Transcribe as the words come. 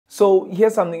So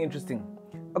here's something interesting.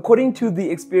 According to the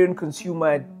Experian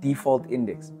Consumer Default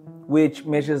Index, which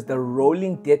measures the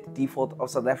rolling debt default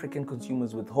of South African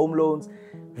consumers with home loans,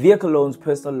 vehicle loans,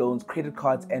 personal loans, credit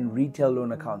cards, and retail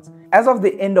loan accounts. As of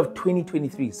the end of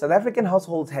 2023, South African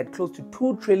households had close to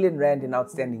 2 trillion rand in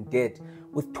outstanding debt,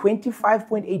 with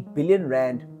 25.8 billion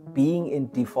rand being in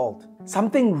default.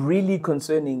 Something really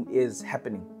concerning is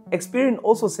happening. Experian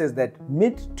also says that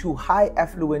mid to high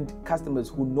affluent customers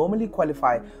who normally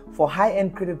qualify for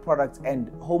high-end credit products and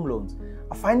home loans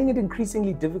are finding it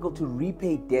increasingly difficult to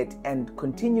repay debt and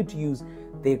continue to use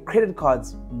their credit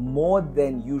cards more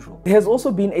than usual. There has also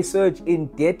been a surge in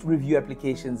debt review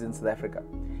applications in South Africa,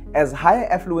 as higher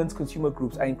affluence consumer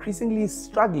groups are increasingly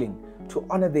struggling to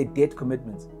honor their debt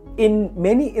commitments. In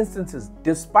many instances,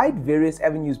 despite various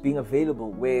avenues being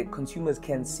available where consumers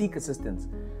can seek assistance,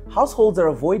 households are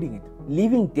avoiding it,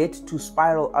 leaving debt to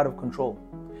spiral out of control.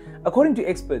 According to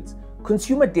experts,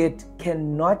 consumer debt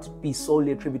cannot be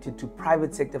solely attributed to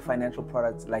private sector financial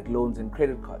products like loans and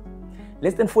credit cards.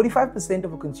 Less than 45%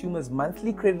 of a consumer's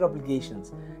monthly credit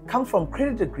obligations come from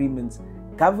credit agreements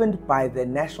governed by the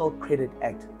National Credit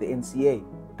Act, the NCA.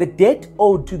 The debt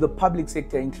owed to the public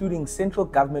sector, including central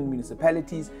government,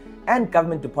 municipalities, and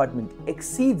government departments,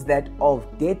 exceeds that of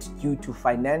debt due to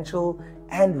financial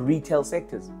and retail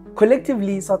sectors.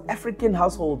 Collectively, South African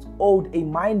households owed a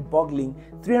mind-boggling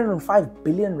 305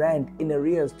 billion rand in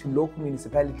arrears to local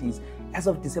municipalities as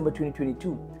of December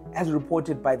 2022, as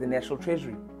reported by the National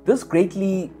Treasury. This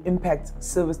greatly impacts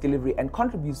service delivery and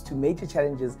contributes to major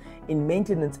challenges in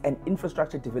maintenance and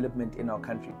infrastructure development in our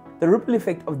country. The ripple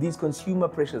effect of these consumer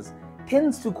pressures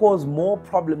tends to cause more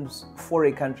problems for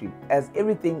a country, as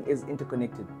everything is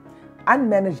interconnected.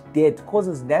 Unmanaged debt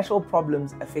causes national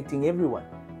problems affecting everyone.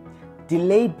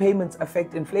 Delayed payments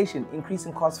affect inflation,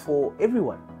 increasing costs for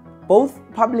everyone. Both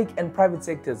public and private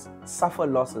sectors suffer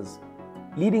losses,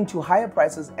 leading to higher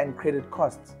prices and credit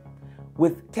costs,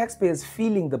 with taxpayers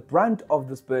feeling the brunt of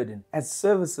this burden as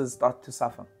services start to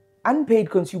suffer. Unpaid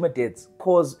consumer debts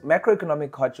cause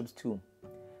macroeconomic hardships too.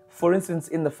 For instance,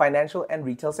 in the financial and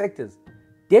retail sectors,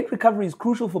 debt recovery is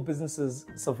crucial for businesses'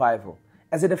 survival,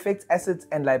 as it affects assets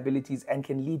and liabilities and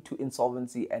can lead to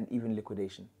insolvency and even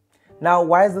liquidation. Now,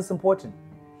 why is this important?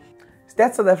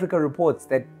 Stats South Africa reports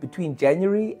that between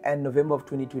January and November of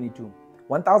 2022,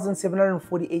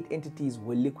 1,748 entities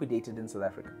were liquidated in South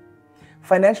Africa.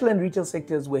 Financial and retail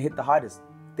sectors were hit the hardest.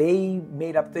 They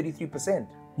made up 33%.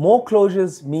 More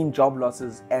closures mean job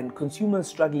losses and consumers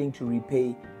struggling to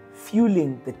repay,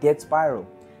 fueling the debt spiral.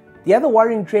 The other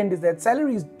worrying trend is that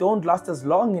salaries don't last as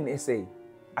long in SA.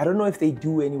 I don't know if they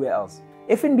do anywhere else.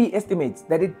 FNB estimates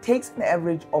that it takes an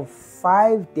average of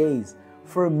 5 days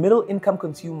for a middle-income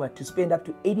consumer to spend up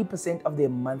to 80% of their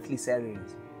monthly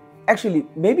salaries. Actually,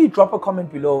 maybe drop a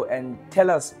comment below and tell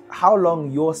us how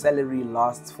long your salary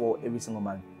lasts for every single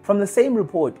month. From the same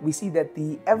report, we see that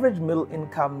the average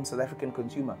middle-income South African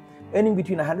consumer, earning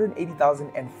between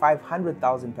 180,000 and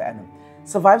 500,000 per annum,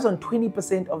 survives on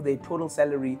 20% of their total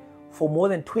salary for more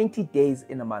than 20 days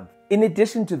in a month. In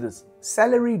addition to this,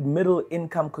 salaried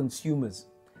middle-income consumers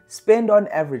spend on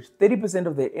average 30%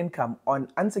 of their income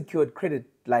on unsecured credit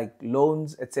like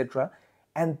loans, etc.,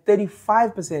 and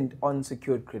 35% on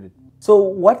secured credit. So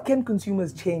what can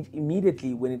consumers change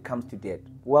immediately when it comes to debt?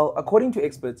 Well, according to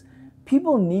experts,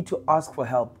 people need to ask for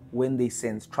help when they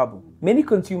sense trouble. Many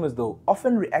consumers, though,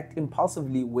 often react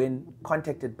impulsively when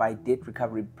contacted by debt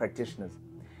recovery practitioners,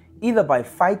 either by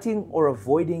fighting or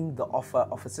avoiding the offer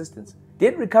of assistance.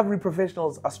 Debt recovery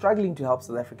professionals are struggling to help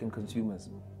South African consumers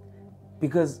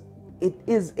because it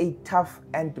is a tough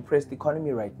and depressed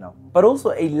economy right now. But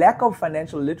also a lack of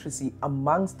financial literacy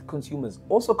amongst consumers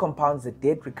also compounds the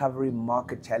debt recovery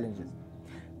market challenges.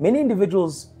 Many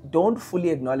individuals don't fully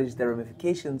acknowledge the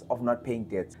ramifications of not paying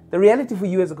debts. The reality for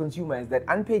you as a consumer is that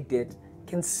unpaid debt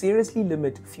can seriously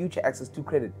limit future access to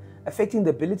credit, affecting the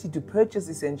ability to purchase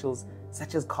essentials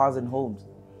such as cars and homes.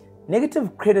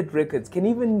 Negative credit records can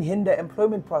even hinder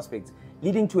employment prospects,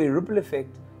 leading to a ripple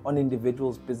effect on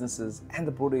individuals, businesses, and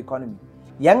the broader economy.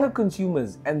 Younger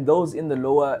consumers and those in the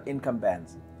lower income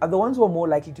bands are the ones who are more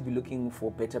likely to be looking for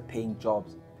better paying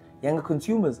jobs. Younger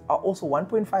consumers are also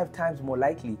 1.5 times more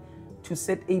likely to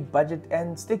set a budget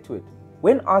and stick to it.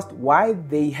 When asked why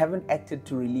they haven't acted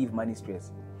to relieve money stress,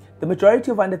 the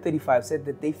majority of under 35 said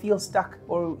that they feel stuck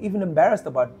or even embarrassed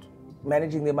about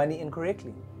managing their money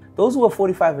incorrectly. Those who are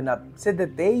 45 and up said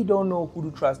that they don't know who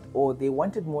to trust or they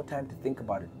wanted more time to think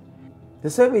about it. The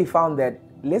survey found that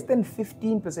less than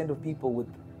 15% of people with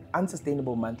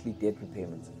unsustainable monthly debt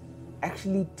repayments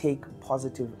actually take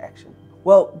positive action.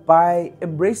 Well, by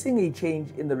embracing a change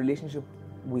in the relationship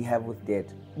we have with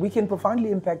debt, we can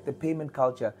profoundly impact the payment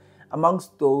culture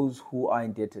amongst those who are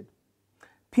indebted.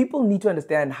 People need to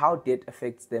understand how debt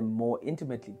affects them more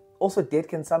intimately. Also, debt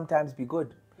can sometimes be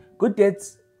good. Good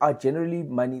debts are generally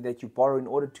money that you borrow in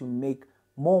order to make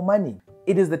more money.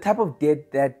 It is the type of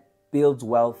debt that builds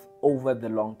wealth over the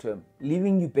long term,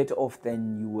 leaving you better off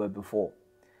than you were before.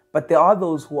 But there are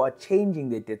those who are changing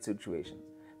their debt situations.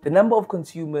 The number of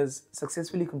consumers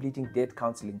successfully completing debt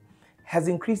counseling has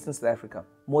increased in South Africa,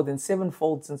 more than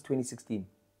 7-fold since 2016.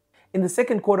 In the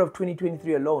second quarter of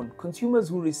 2023 alone, consumers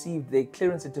who received their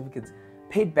clearance certificates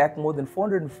paid back more than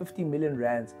 450 million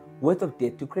rands worth of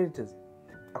debt to creditors.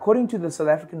 According to the South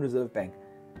African Reserve Bank,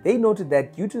 they noted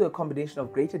that due to the combination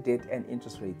of greater debt and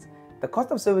interest rates, the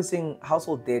cost of servicing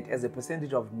household debt as a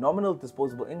percentage of nominal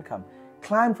disposable income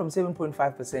climbed from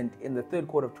 7.5% in the third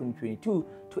quarter of 2022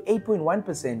 to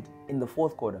 8.1% in the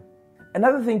fourth quarter.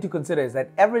 Another thing to consider is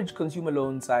that average consumer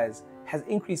loan size has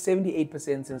increased 78%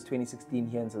 since 2016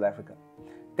 here in South Africa.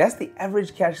 That's the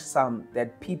average cash sum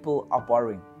that people are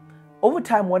borrowing. Over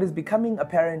time, what is becoming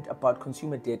apparent about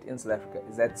consumer debt in South Africa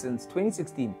is that since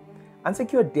 2016,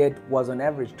 unsecured debt was on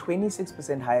average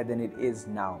 26% higher than it is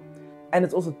now. And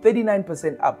it's also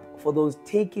 39% up for those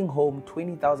taking home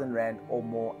 20,000 Rand or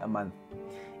more a month.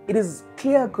 It is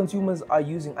clear consumers are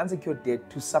using unsecured debt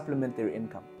to supplement their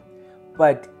income.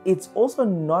 But it's also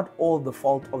not all the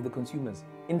fault of the consumers.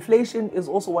 Inflation is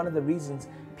also one of the reasons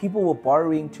people were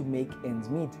borrowing to make ends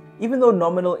meet. Even though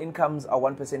nominal incomes are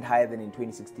 1% higher than in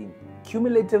 2016,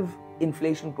 cumulative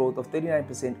inflation growth of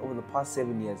 39% over the past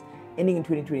 7 years, ending in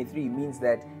 2023, means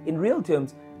that in real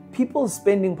terms, people's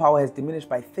spending power has diminished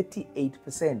by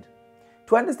 38%.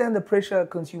 To understand the pressure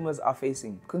consumers are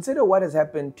facing, consider what has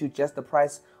happened to just the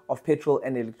price of petrol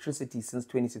and electricity since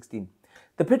 2016.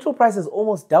 The petrol price has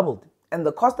almost doubled, and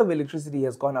the cost of electricity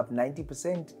has gone up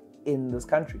 90% in this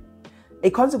country. A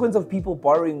consequence of people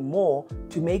borrowing more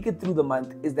to make it through the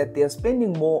month is that they are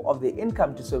spending more of their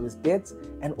income to service debts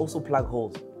and also plug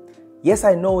holes. Yes,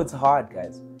 I know it's hard,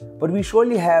 guys, but we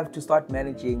surely have to start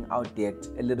managing our debt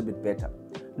a little bit better.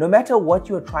 No matter what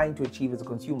you are trying to achieve as a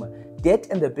consumer, debt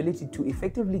and the ability to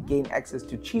effectively gain access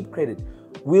to cheap credit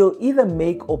will either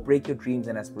make or break your dreams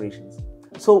and aspirations.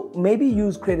 So maybe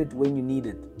use credit when you need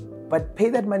it, but pay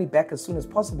that money back as soon as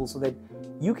possible so that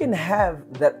you can have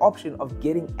that option of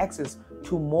getting access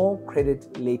to more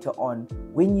credit later on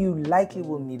when you likely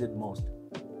will need it most.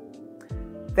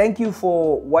 Thank you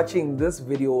for watching this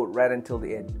video right until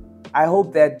the end. I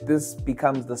hope that this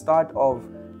becomes the start of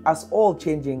us all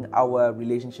changing our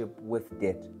relationship with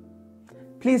debt.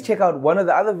 Please check out one of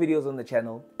the other videos on the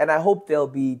channel, and I hope they'll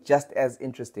be just as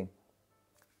interesting.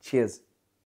 Cheers.